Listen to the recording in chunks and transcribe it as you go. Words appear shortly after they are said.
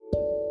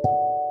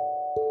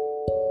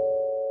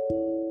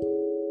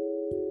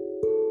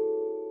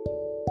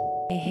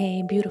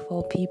Hey,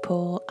 beautiful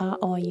people, how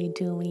are you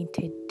doing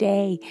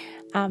today?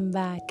 I'm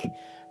back.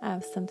 I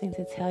have something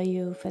to tell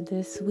you for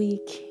this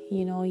week.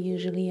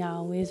 Usually I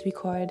always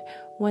record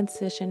one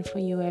session for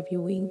you every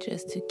week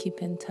just to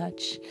keep in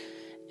touch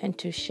and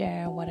to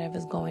share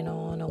whatever's going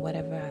on or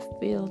whatever I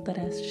feel that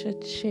I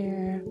should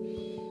share.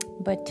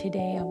 But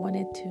today I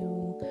wanted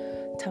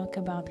to talk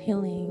about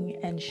healing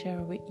and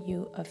share with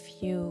you a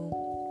few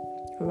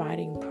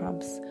writing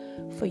prompts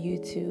for you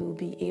to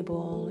be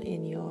able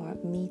in your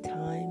me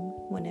time,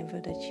 whenever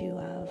that you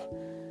have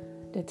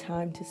the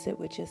time to sit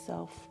with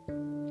yourself,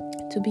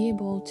 to be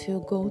able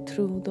to go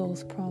through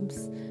those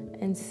prompts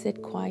and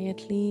sit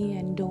quietly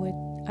and do it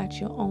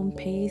at your own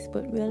pace,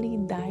 but really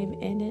dive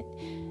in it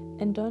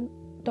and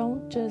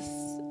don't just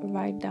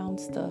write down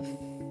stuff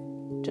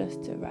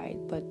just to write,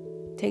 but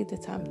take the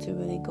time to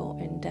really go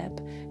in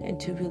depth and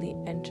to really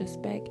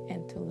introspect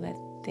and to let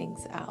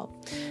things out.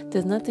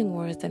 There's nothing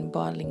worse than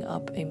bottling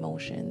up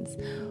emotions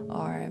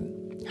or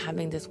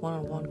having this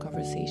one-on-one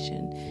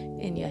conversation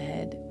in your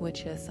head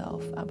with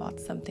yourself about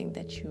something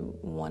that you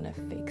want to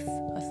fix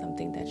or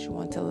something that you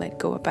want to let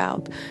go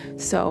about.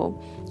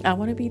 So I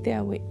want to be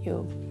there with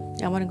you.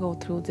 I want to go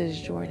through this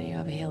journey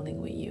of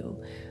healing with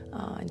you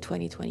in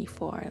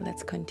 2024.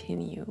 Let's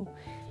continue.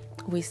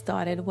 We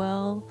started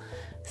well,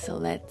 so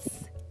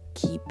let's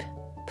keep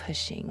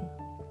pushing.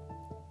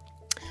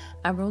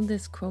 I wrote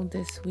this quote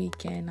this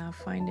week and I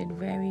find it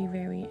very,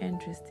 very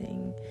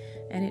interesting,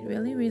 and it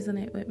really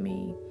resonated with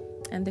me.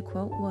 And the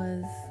quote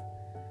was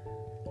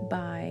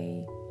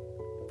by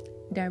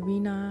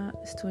Darina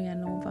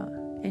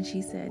Stoyanova, and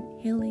she said,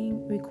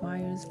 "Healing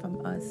requires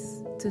from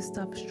us to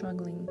stop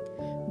struggling,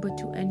 but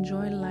to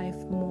enjoy life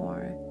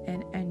more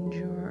and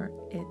endure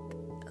it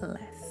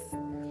less."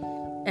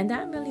 And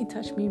that really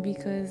touched me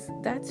because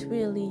that's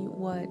really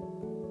what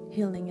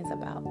healing is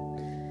about.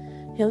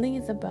 Healing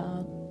is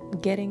about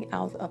getting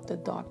out of the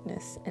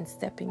darkness and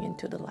stepping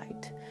into the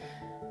light.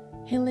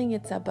 Healing,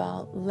 it's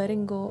about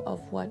letting go of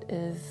what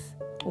is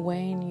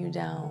weighing you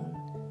down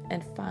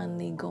and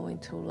finally going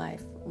through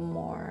life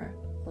more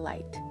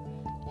light.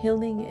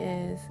 Healing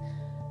is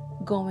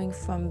going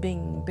from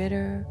being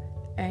bitter,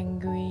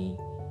 angry,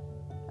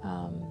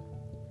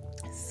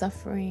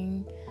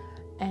 suffering,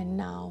 and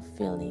now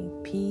feeling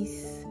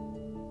peace,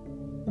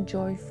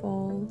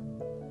 joyful,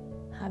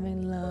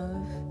 having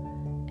love,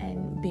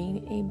 and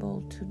being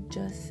able to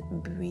just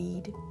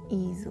breathe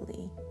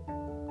easily.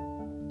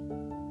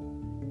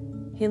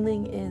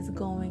 Healing is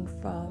going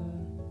from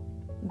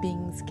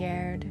being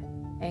scared,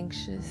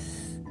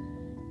 anxious,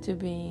 to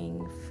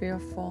being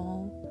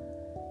fearful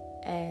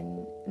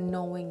and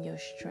knowing your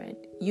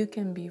strength. You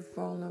can be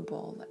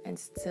vulnerable and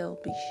still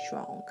be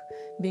strong.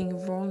 Being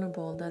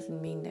vulnerable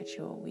doesn't mean that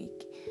you're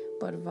weak,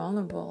 but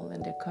vulnerable,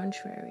 on the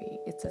contrary,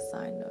 it's a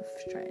sign of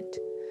strength.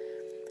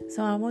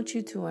 So I want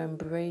you to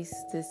embrace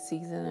this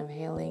season of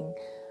healing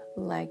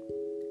like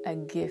a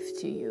gift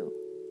to you.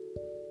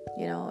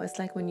 It's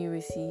like when you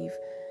receive,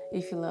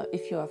 if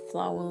you're a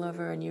flower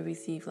lover and you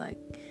receive like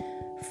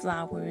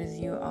flowers,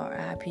 you are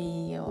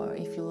happy, or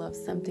if you love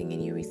something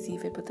and you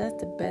receive it. But that's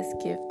the best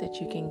gift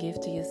that you can give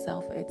to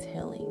yourself. It's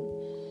healing.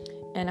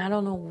 And I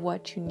don't know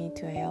what you need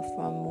to heal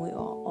from. We are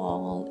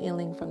all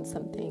healing from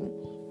something.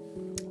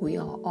 We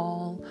are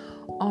all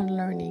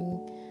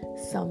unlearning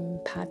some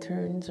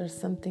patterns or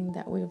something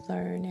that we've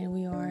learned, and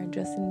we are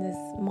just in this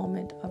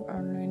moment of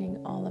unlearning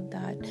all of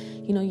that.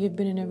 You've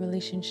been in a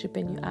relationship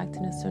and you act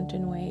in a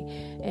certain way,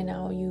 and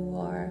now you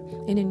are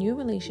in a new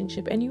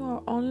relationship and you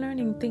are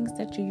unlearning things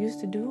that you used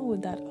to do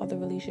with that other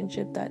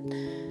relationship that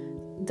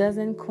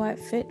doesn't quite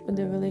fit with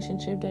the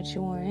relationship that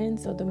you are in.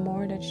 So the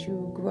more that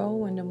you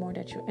grow and the more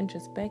that you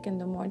introspect and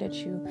the more that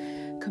you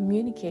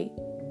communicate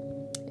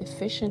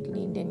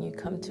efficiently, then you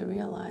come to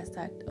realize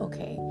that,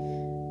 okay,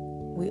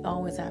 we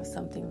always have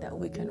something that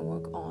we can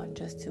work on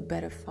just to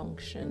better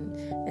function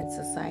in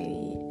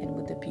society and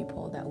with the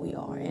people that we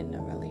are in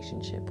a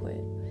relationship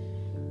with.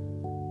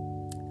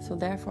 So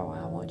therefore,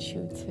 I want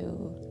you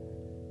to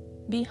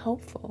be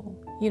hopeful.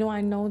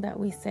 I know that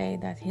we say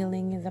that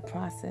healing is a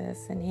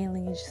process and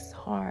healing is just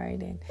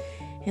hard and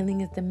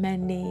healing is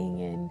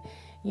demanding, and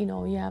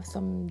you have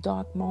some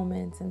dark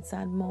moments and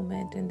sad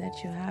moments, and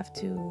that you have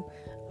to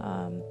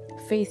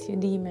face your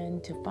demon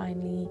to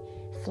finally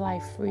fly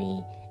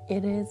free.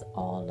 It is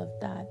all of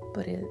that,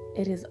 but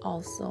it is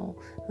also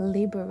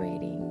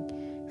liberating,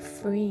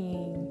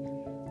 freeing.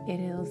 It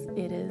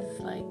is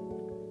like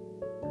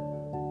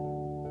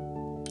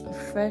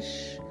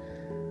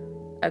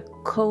a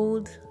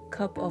cold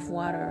cup of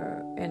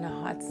water in a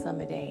hot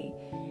summer day.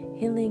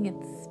 Healing,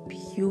 it's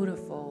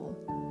beautiful.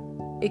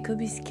 It could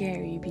be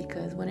scary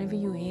because whenever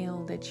you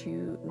heal,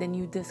 then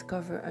you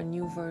discover a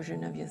new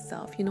version of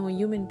yourself.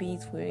 Human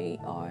beings, we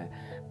are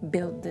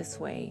built this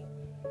way.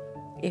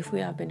 If we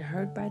have been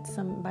hurt by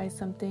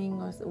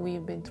something, or we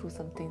have been through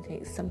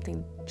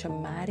something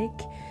traumatic,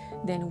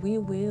 then we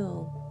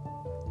will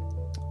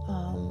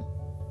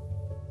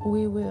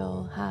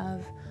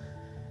have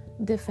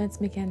defense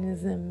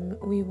mechanism.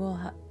 We will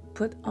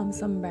put on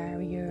some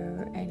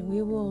barrier, and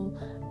we will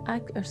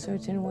act a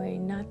certain way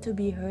not to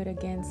be hurt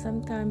again.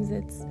 Sometimes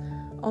it's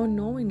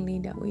unknowingly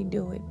that we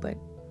do it, but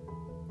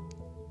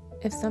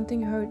if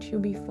something hurt you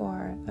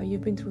before, or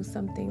you've been through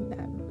something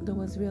that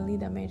was really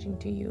damaging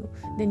to you,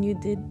 then you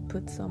did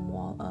put some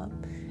wall up,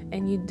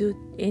 and you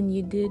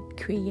did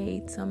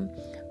create some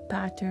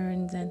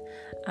patterns and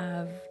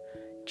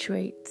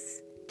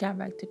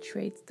character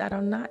traits that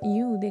are not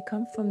you. They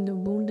come from the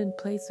wounded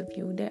place of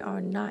you. They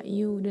are not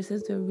you. This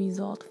is the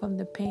result from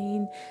the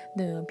pain,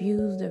 the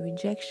abuse, the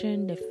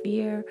rejection, the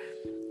fear.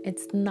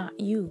 It's not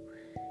you.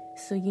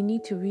 So you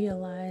need to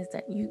realize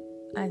that you,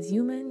 as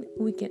human,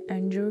 we can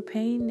endure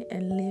pain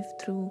and live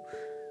through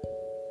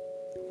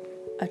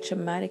a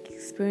traumatic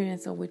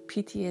experience or with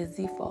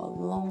PTSD for a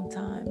long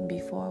time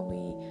before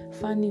we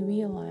finally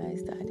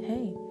realize that,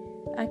 hey,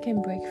 I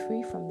can break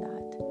free from that.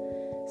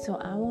 So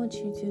I want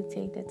you to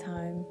take the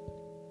time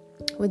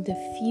with the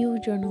few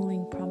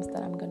journaling prompts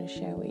that I'm going to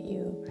share with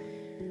you,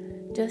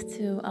 just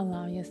to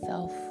allow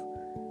yourself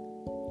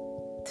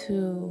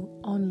to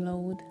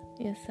unload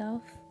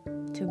yourself,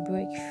 to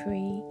break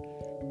free,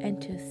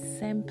 and to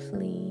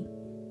simply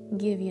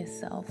give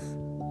yourself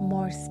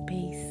more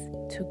space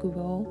to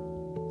grow,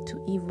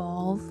 to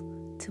evolve,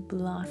 to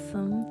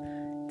blossom,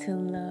 to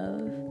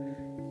love,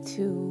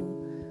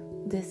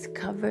 to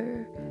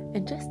discover,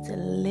 and just to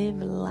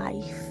live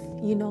life.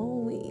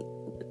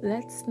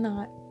 Let's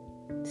not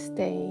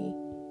stay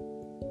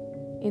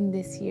in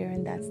this year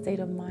in that state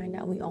of mind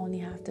that we only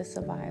have to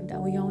survive, that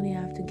we only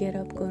have to get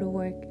up, go to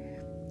work,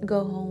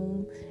 go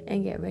home,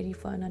 and get ready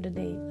for another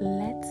day.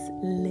 Let's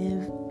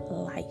live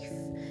life.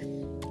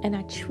 And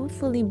I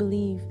truthfully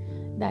believe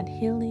that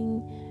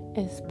healing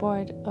is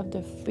part of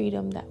the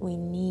freedom that we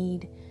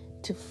need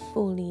to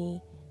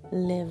fully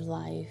live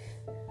life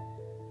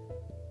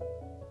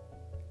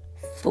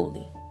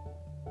fully.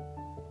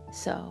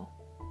 So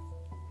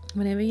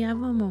whenever you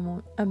have a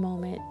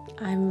moment,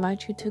 I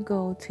invite you to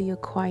go to your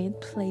quiet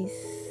place,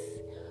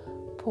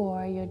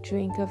 pour your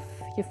drink of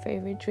your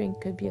favorite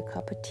drink. Could be a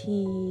cup of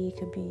tea, it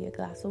could be a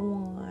glass of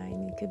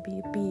wine, it could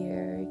be a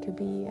beer, it could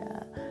be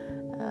a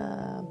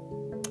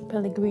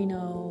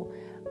Pellegrino,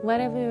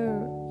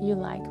 whatever you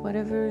like,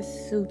 whatever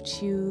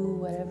suits you,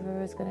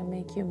 whatever is going to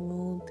make your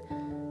mood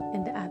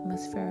and the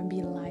atmosphere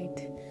be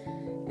light.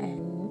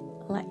 And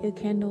light your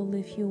candle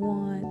if you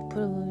want,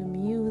 put a little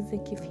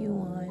music if you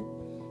want.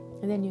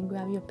 And then you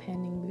grab your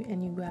pen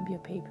and you grab your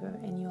paper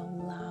and you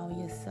allow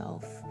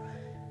yourself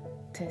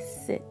to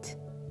sit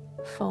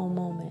for a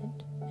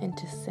moment and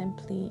to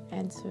simply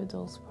answer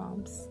those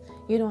prompts.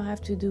 You don't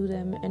have to do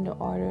them in the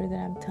order that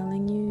I'm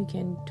telling you. You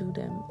can do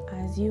them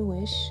as you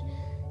wish.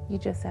 You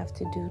just have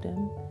to do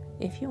them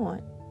if you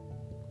want.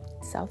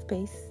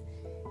 Self-paced.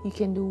 You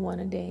can do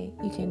one a day.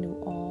 You can do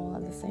all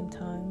at the same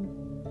time.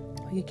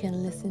 You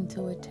can listen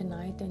to it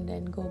tonight and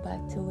then go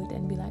back to it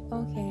and be like,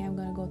 okay, I'm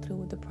going to go through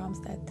with the prompts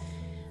that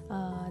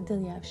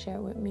Delia have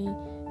shared with me,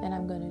 and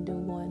I'm going to do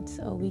once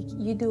a week.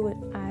 You do it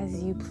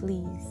as you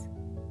please,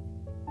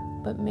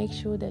 but make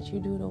sure that you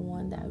do the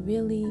one that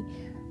really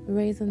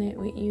resonate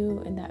with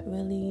you and that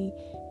really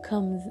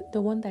the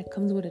one that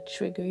comes with a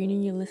trigger.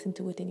 You listen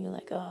to it and you're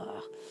like,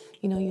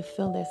 you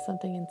feel there's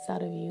something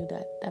inside of you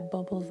that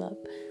bubbles up.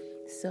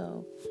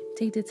 So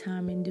take the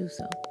time and do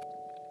so.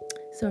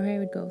 So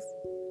here it goes.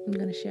 I'm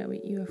going to share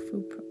with you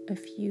a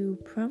few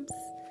prompts.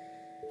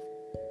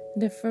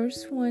 The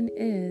first one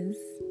is,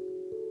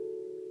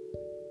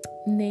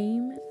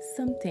 name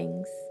some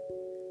things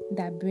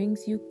that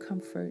brings you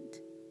comfort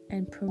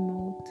and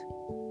promote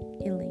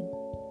healing.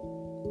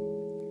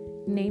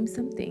 Name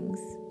some things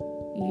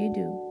you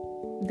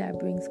do that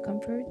brings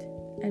comfort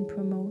and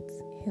promotes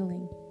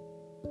healing.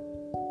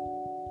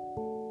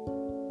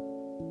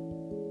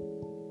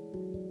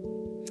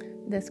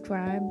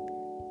 Describe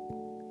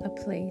a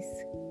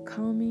place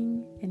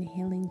calming and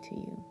healing to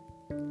you.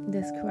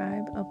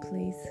 Describe a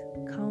place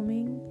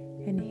calming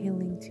and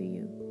healing to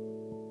you.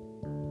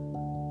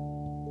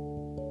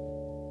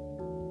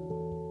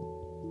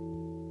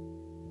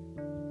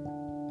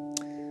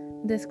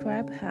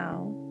 Describe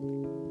how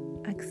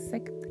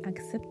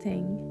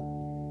accepting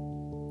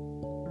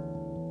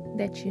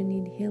that you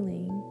need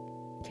healing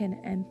can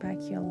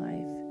impact your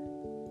life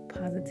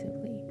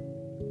positively.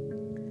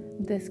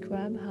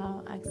 Describe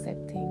how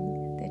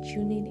accepting that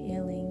you need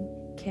healing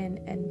can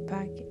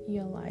impact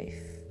your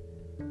life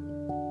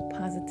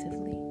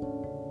positively.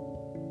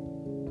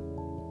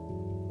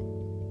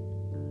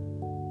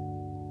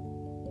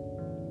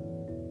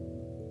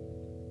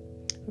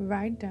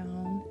 Write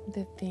down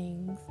the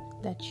things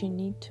that you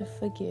need to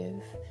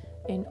forgive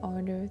in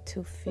order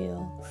to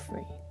feel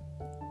free.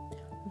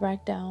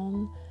 Write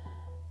down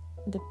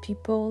the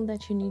people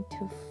that you need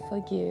to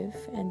forgive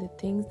and the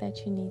things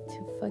that you need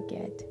to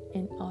forget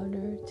in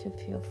order to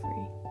feel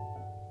free.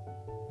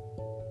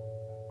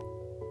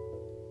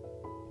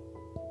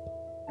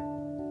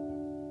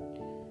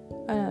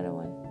 Another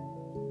one.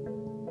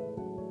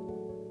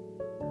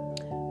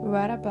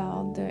 Write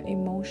about the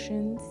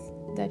emotions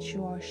that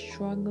you are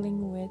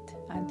struggling with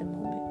at the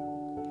moment.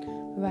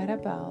 Write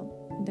about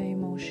the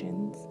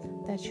emotions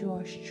that you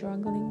are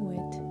struggling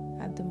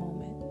with at the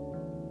moment.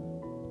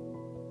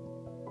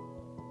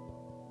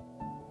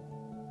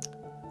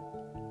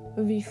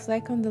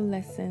 Reflect on the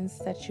lessons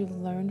that you've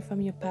learned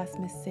from your past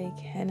mistake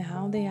and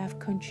how they have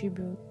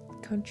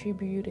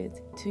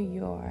contributed to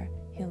your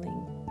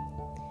healing.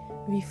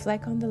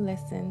 Reflect on the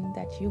lesson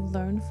that you've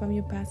learned from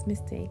your past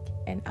mistake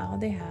and how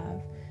they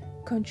have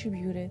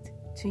contributed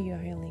to your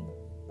healing.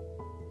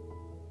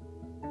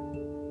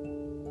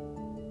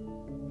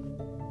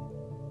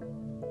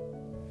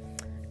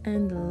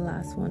 And the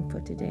last one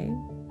for today.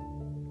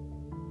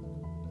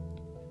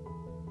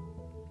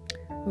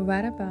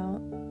 Write about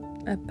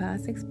a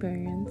past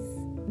experience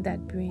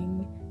that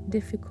bring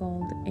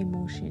difficult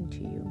emotion to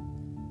you.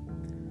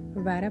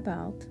 Write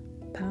about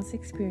past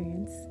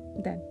experience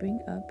that bring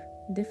up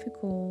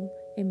difficult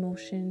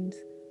emotions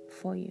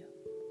for you.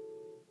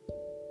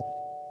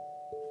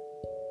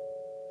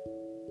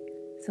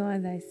 So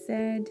as I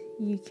said,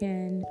 you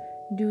can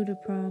do the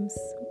prompts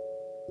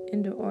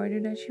in the order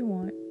that you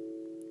want.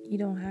 You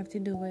don't have to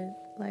do it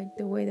like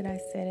the way that I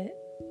said it.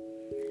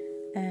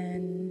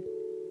 And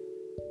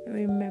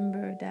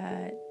remember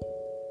that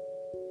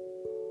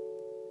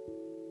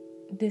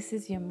this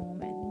is your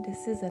moment.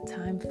 This is a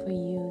time for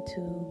you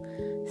to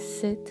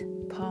sit,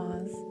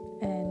 pause,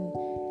 and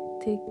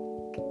take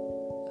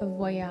a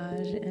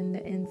voyage in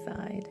the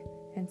inside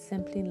and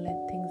simply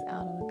let things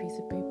out on a piece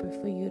of paper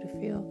for you to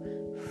feel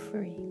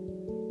free.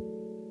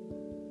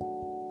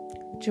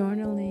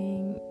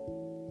 Journaling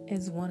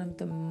is one of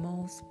the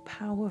most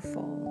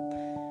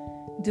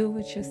powerful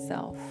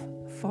do-it-yourself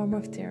form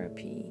of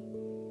therapy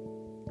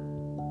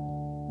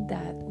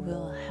that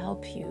will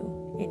help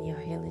you in your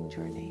healing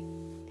journey.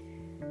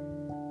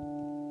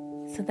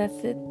 So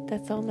that's it.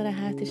 That's all that I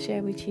have to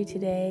share with you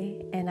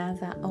today. And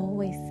as I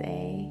always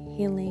say,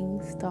 healing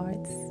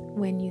starts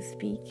when you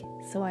speak.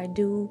 So I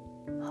do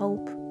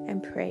hope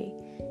and pray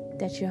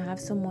that you have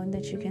someone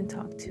that you can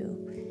talk to.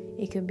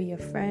 It could be a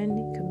friend,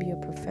 it could be a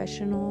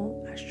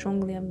professional. I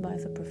strongly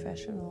advise a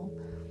professional.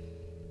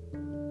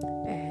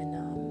 And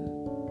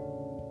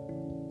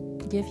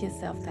give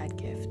yourself that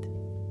gift.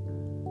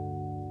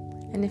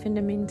 And if in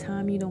the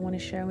meantime you don't want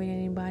to share with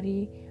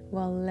anybody,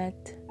 well,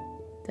 let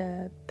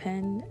the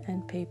pen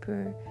and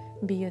paper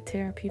be your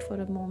therapy for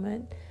the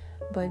moment.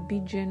 But be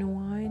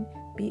genuine,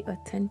 be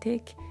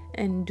authentic,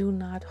 and do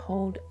not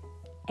hold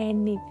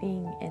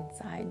anything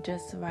inside.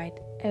 Just write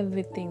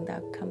everything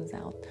that comes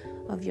out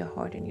of your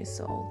heart and your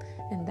soul.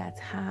 And that's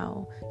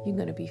how you're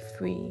going to be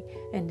free.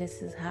 And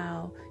this is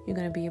how you're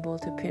going to be able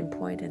to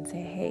pinpoint and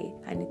say, hey,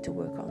 I need to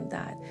work on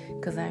that,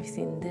 because I've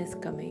seen this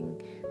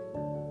coming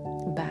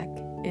back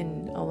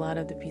in a lot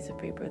of the piece of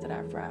paper that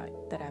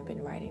I've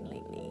been writing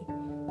lately.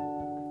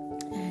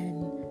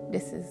 And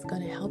this is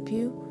going to help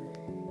you.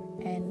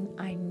 And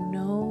I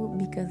know,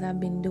 because I've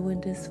been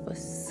doing this for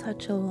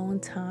such a long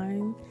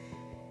time,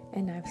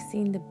 and I've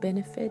seen the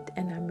benefit,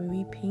 and I'm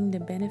reaping the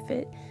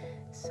benefit.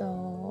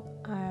 So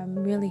I'm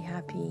really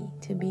happy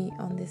to be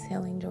on this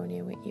healing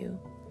journey with you.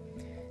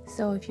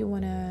 So if you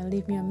want to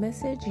leave me a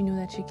message, you know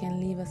that you can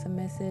leave us a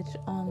message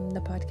on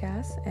the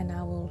podcast, and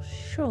I will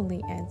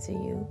surely answer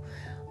you.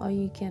 Or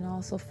you can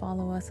also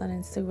follow us on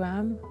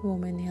Instagram,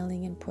 Woman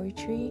Healing and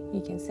Poetry.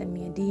 You can send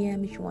me a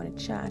DM if you want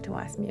to chat or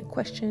ask me a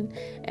question,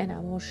 and I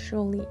will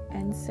surely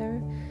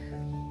answer.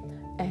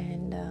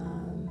 And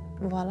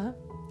voila,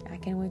 I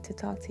can't wait to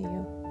talk to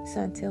you.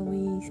 So until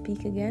we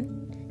speak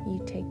again,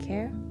 you take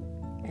care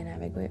and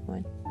have a great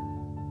one.